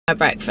my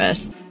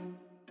breakfast.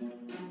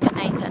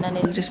 Nathan and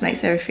it just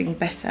makes everything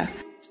better.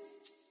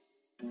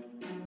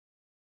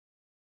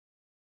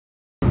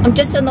 I'm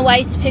just on the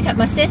way to pick up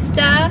my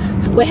sister.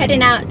 We're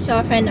heading out to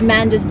our friend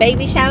Amanda's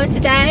baby shower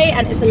today,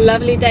 and it's a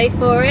lovely day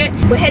for it.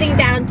 We're heading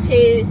down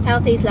to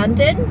southeast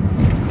London.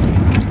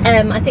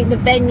 I think the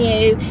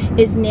venue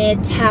is near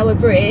Tower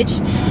Bridge.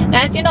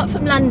 Now if you're not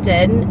from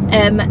London,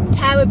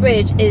 Tower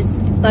Bridge is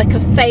like a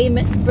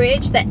famous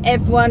bridge that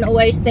everyone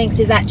always thinks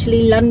is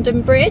actually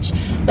London Bridge,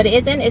 but it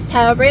isn't, it's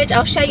Tower Bridge.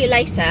 I'll show you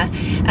later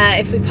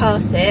if we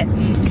pass it.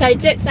 So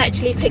Duke's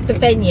actually picked the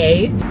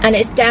venue, and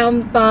it's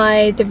down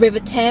by the River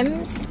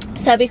Thames.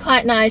 So it'd be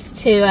quite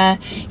nice to,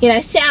 you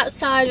know, sit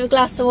outside with a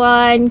glass of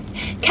wine,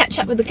 catch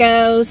up with the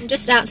girls. I'm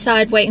just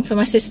outside waiting for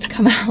my sister to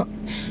come out,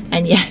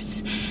 and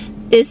yes,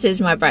 this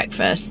is my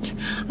breakfast.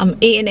 I'm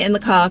eating it in the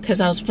car because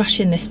I was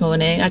rushing this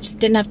morning. I just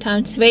didn't have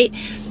time to eat.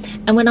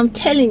 And when I'm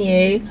telling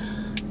you,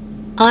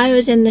 I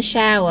was in the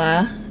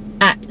shower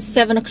at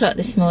 7 o'clock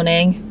this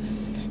morning,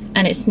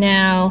 and it's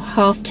now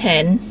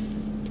 10:30.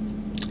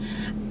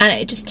 And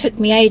it just took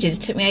me ages.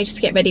 It took me ages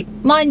to get ready.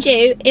 Mind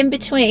you, in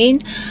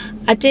between,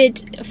 I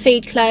did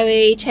feed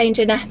Chloe, change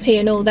her nappy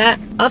and all that.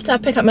 After I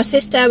pick up my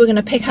sister, we're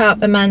gonna pick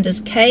up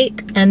Amanda's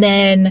cake, and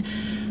then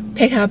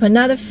pick up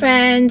another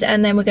friend,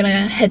 and then we're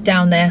gonna head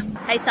down there.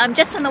 Hey, so I'm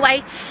just on the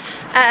way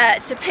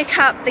to pick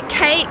up the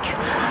cake.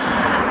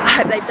 I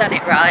hope they've done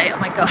it right. Oh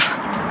my god.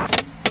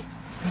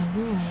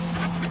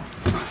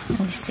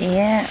 You see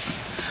it?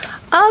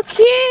 Oh,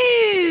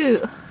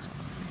 cute!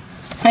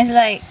 It's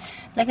like,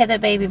 look at the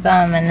baby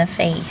bum and the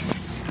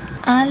face.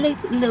 Ah,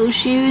 look, little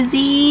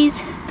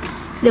shoesies,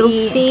 little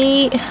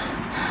feet.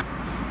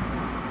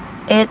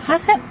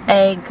 It's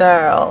a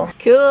girl.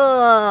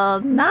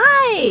 Cool,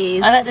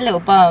 nice. I like the little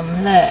bum,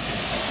 look.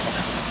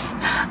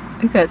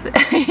 Because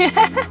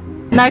yeah.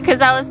 No,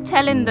 because I was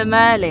telling them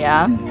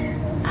earlier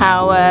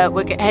how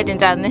we're heading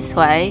down this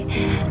way,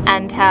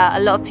 and how a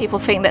lot of people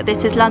think that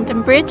this is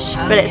London Bridge,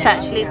 but it's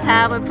actually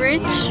Tower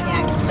Bridge.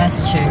 Yeah, that's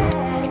true.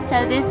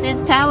 So this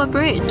is Tower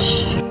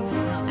Bridge.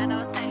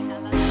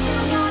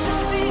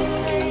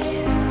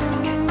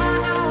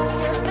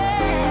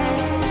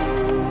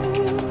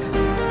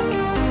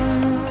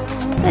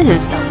 This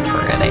is so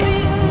pretty.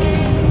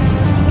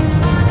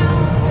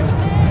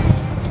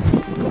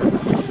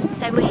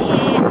 So we're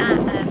here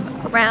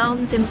at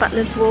Rounds in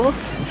Butler's Wharf.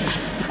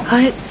 Oh,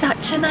 it's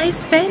such a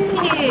nice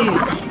venue.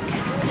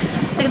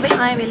 Look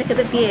behind me, look at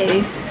the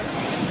view.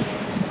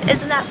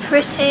 Isn't that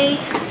pretty?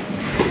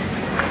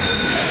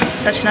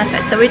 Such a nice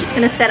place. So we're just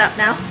going to set up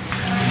now.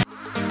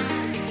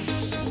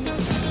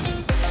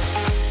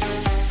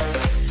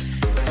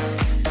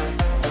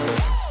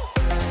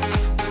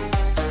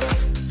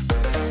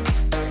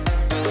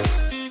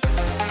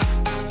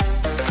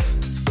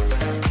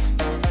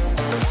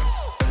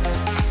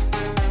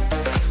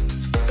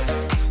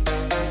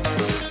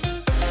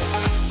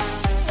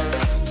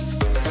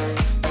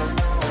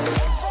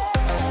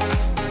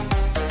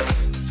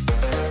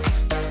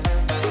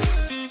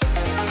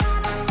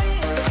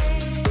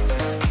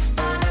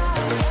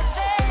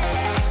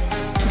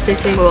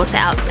 This is all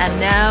set up, and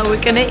now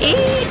we're gonna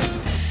eat.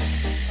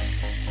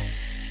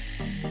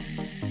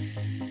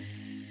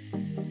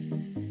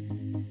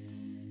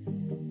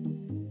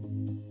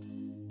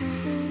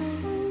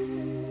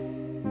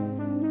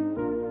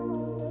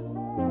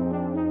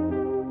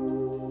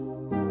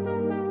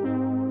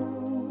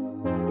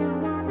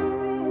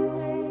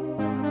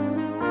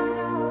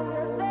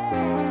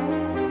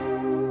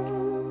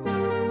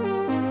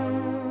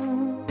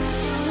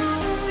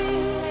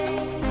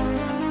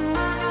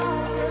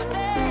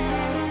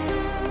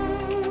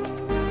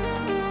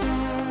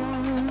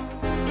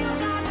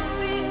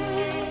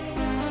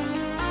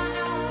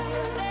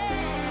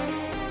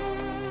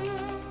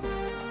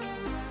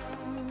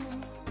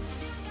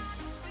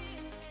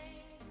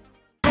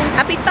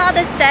 Happy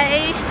Father's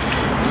Day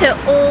to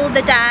all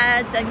the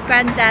dads and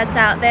granddads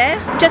out there.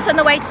 Just on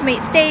the way to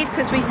meet Steve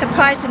because we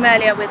surprised him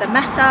earlier with a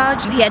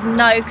massage. He had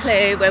no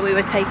clue where we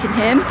were taking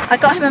him. I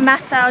got him a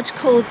massage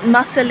called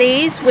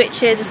Myleene,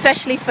 which is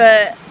especially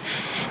for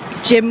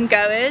gym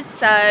goers,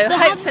 so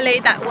hopefully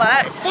that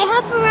worked. They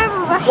have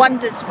forever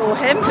wonders for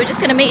him. So we're just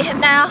going to meet him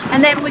now,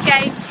 and then we're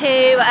going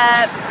to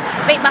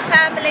meet my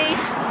family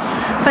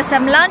for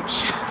some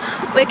lunch.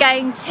 We're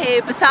going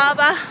to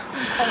Babyshower.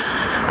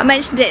 I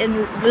mentioned it in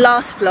the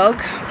last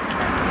vlog.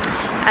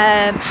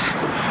 A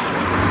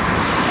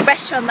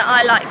restaurant that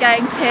I like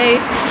going to.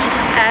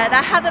 That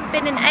I haven't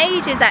been in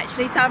ages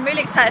actually, so I'm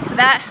really excited for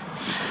that.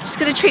 Just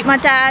going to treat my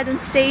dad and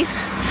Steve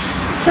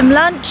some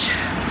lunch.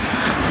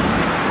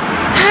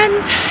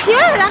 And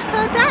yeah, that's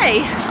our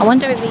day. I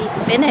wonder if he's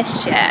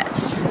finished yet.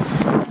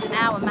 It's an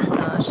hour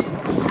massage.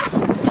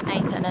 Look at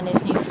Nathan and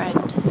his new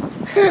friend.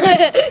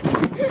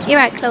 You're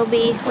right,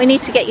 Chloe. We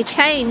need to get you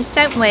changed,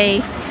 don't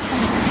we?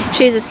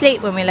 She was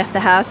asleep when we left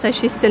the house, so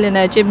she's still in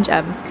her gym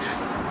jams.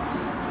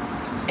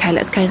 Okay,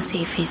 let's go and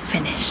see if he's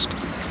finished.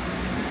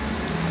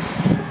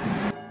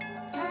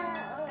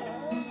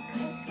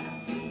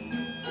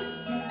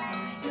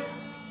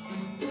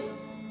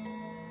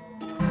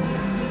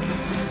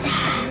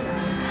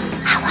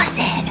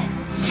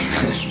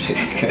 She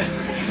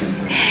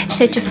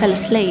said you fell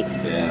asleep.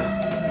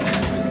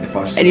 Yeah. If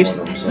I And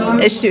snore, I'm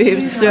sorry. she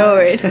was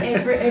snoring.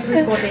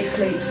 Everybody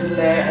sleeps in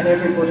there and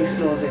everybody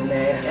snores in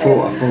there. I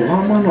thought,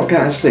 why am I not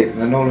getting asleep?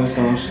 And then all of a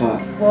sudden I was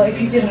like, Well,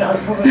 if you didn't, I'd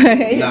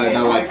probably...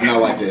 no,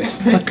 I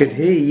did. I could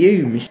hear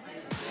you, Mich.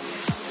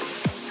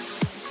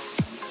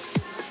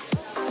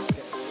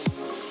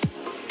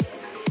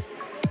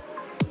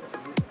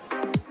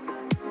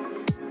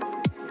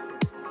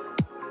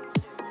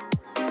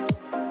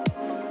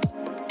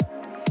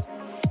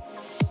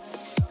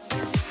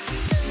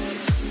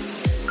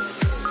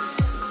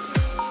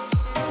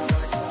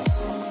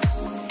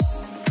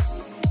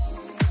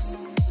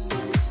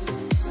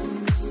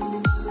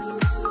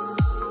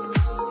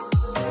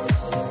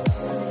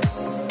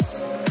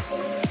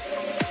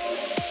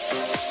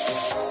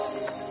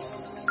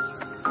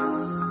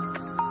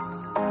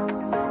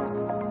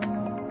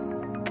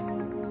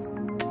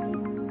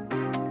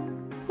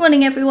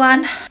 Morning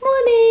everyone.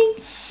 Morning.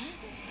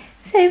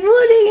 Say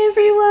morning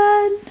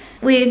everyone.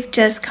 We've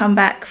just come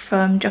back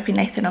from dropping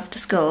Nathan off to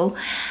school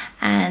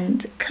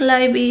and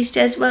Chloe's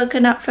just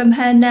woken up from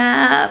her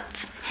nap.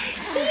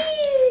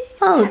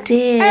 Oh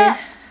dear.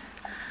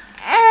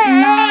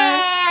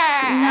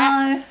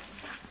 No.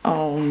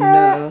 Oh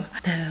no.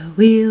 The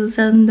wheels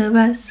on the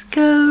bus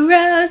go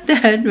round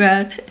and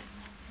round.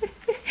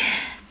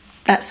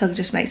 That song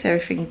just makes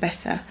everything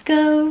better.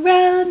 Go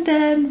round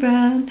and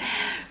round,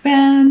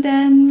 round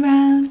and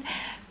round,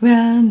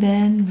 round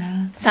and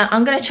round. So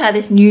I'm gonna try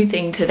this new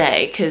thing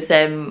today because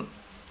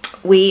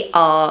we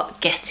are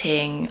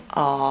getting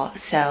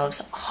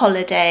ourselves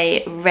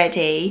holiday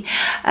ready.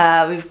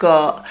 We've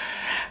got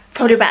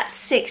probably about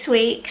 6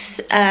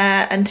 weeks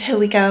until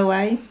we go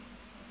away.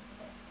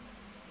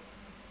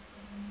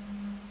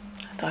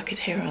 I thought I could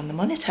hear her on the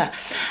monitor.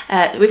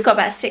 We've got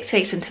about 6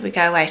 weeks until we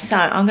go away, so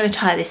I'm going to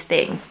try this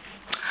thing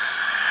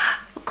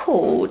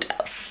called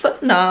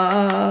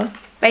Footner.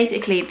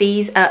 Basically,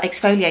 these are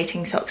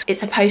exfoliating socks.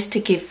 It's supposed to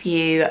give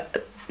you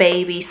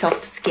baby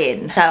soft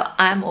skin, so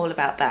I'm all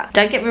about that.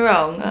 Don't get me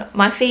wrong,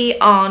 my feet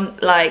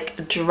aren't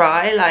like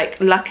dry, like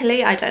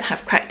luckily I don't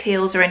have cracked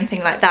heels or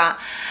anything like that.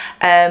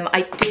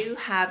 I do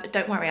have,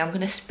 don't worry, I'm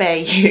gonna spare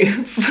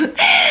you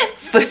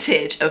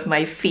footage of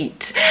my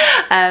feet,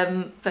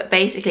 but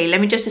basically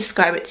let me just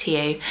describe it to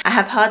you. I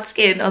have hard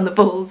skin on the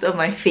balls of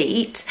my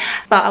feet,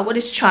 but I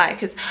wanted to try it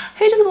because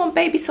who doesn't want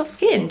baby soft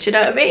skin, do you know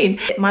what I mean?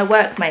 My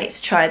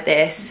workmates tried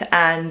this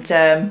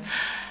and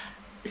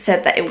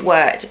said that it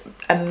worked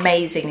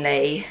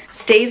amazingly.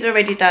 Steve's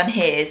already done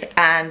his,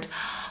 and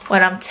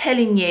when I'm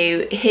telling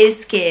you,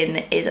 his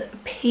skin is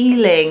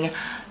peeling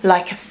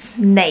like a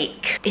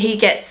snake. He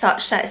gets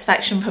such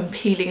satisfaction from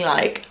peeling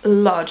like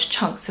large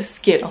chunks of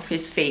skin off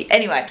his feet.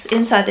 Anyway,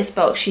 inside this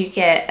box you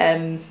get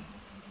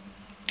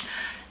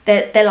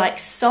they're like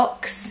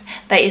socks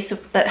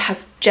that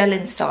has gel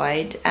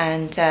inside,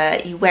 and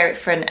you wear it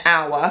for an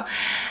hour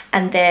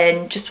and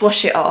then just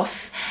wash it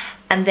off,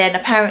 and then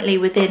apparently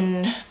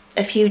within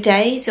a few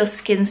days your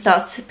skin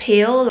starts to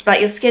peel. Like,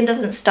 your skin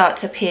doesn't start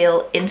to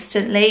peel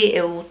instantly,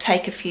 it will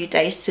take a few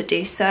days to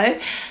do so.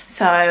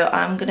 So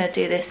I'm gonna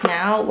do this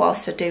now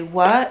whilst I do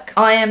work.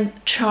 I am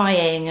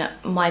trying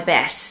my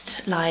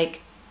best.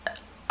 Like,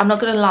 I'm not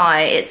gonna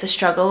lie, it's a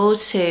struggle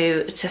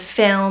to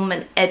film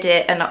and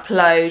edit and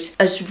upload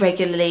as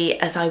regularly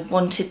as I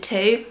wanted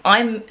to.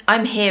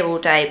 I'm here all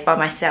day by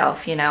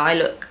myself, you know. I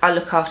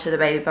look after the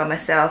baby by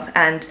myself,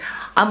 and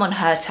I'm on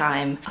her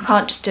time. I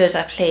can't just do as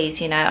I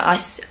please, you know.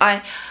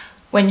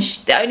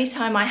 The only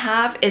time I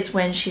have is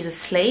when she's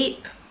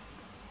asleep.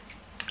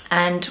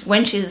 And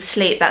when she's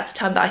asleep, that's the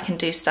time that I can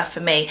do stuff for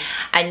me.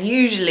 And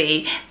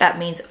usually that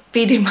means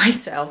feeding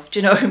myself, do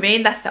you know what I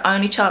mean? That's the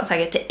only chance I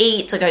get to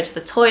eat, to go to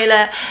the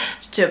toilet,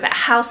 to do a bit of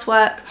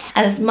housework.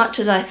 And as much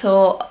as I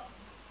thought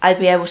I'd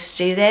be able to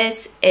do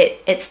this,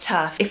 it's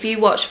tough. If you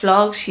watch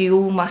vlogs, you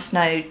all must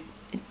know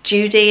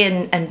Judy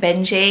and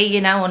Benji,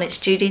 you know, on It's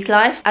Judy's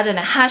Life. I don't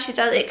know how she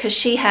does it because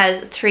she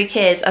has 3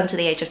 kids under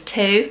the age of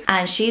 2,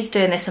 and she's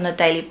doing this on a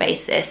daily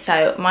basis.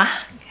 So my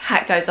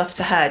hat goes off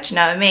to her, do you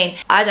know what I mean?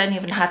 I don't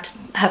even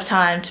have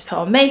time to put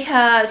on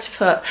makeup,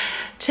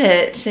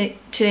 to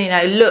you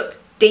know, look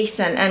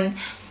decent. And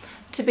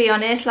to be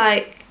honest,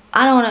 like,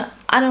 I don't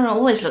wanna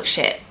always look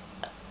shit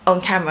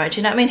on camera, do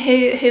you know what I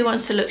mean? Who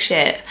wants to look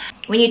shit?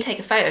 When you take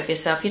a photo of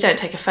yourself, you don't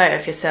take a photo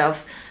of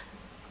yourself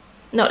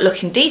not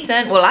looking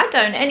decent. Well, I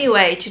don't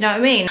anyway, do you know what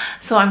I mean?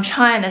 So what I'm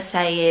trying to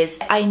say is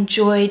I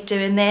enjoyed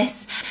doing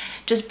this.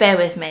 Just bear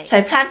with me.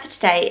 So plan for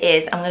today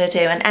is I'm going to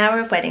do an hour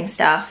of wedding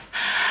stuff,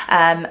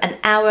 an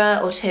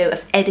hour or 2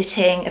 of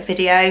editing a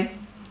video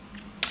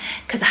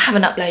because I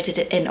haven't uploaded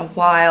it in a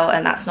while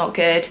and that's not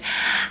good,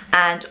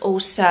 and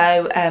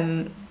also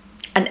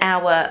an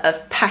hour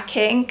of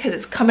packing because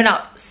it's coming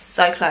up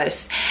so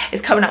close.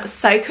 It's coming up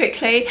so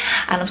quickly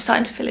and I'm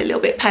starting to feel a little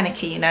bit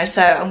panicky, you know.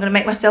 So I'm going to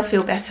make myself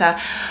feel better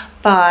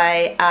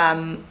by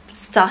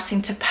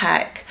starting to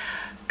pack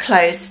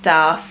clothes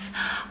stuff.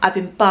 I've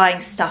been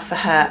buying stuff for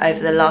her over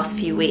the last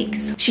few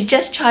weeks. She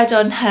just tried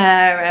on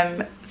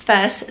her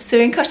first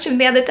sewing costume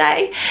the other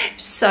day.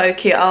 So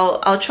cute.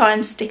 I'll try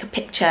and stick a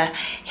picture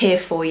here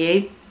for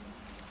you.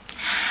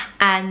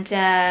 And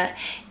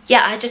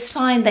yeah, I just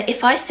find that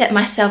if I set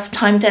myself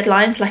time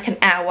deadlines like an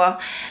hour,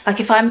 like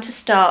if I'm to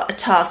start a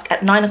task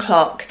at 9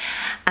 o'clock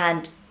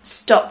and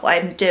stop what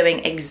I'm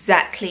doing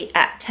exactly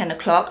at 10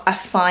 o'clock, I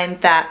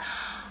find that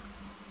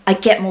I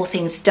get more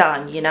things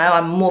done, you know,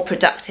 I'm more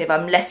productive,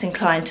 I'm less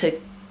inclined to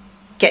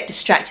get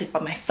distracted by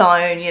my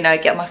phone, you know,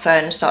 get on my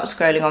phone and start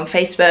scrolling on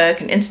Facebook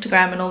and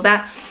Instagram and all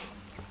that.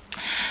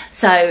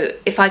 So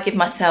if I give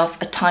myself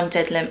a time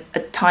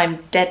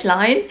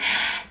deadline,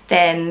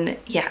 then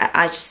yeah,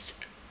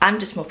 I'm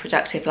just more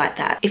productive like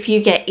that. If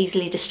you get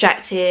easily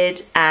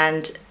distracted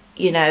and,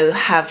 you know,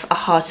 have a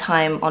hard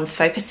time on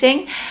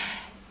focusing,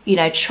 you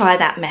know, try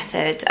that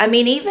method. I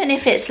mean, even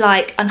if it's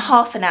like a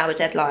half an hour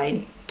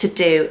deadline to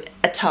do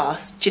a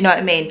task, do you know what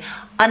I mean?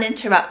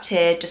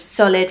 Uninterrupted, just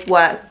solid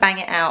work, bang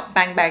it out,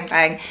 bang, bang,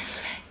 bang.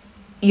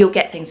 You'll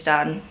get things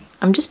done.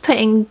 I'm just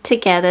putting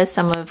together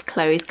some of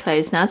Chloe's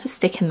clothes now to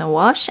stick in the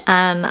wash,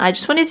 and I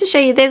just wanted to show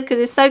you this because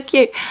it's so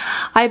cute.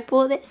 I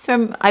bought this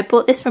from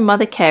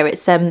Mothercare.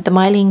 It's the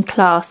Myleene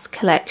Klass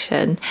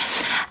collection,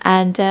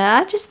 and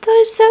I just thought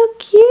it's so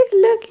cute.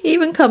 Look, it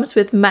even comes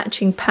with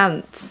matching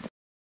pants.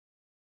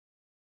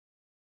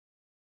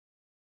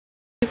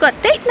 We've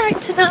got date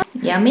night tonight.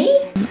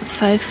 Yummy.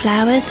 Faux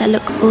flowers that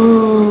look,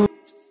 ooh.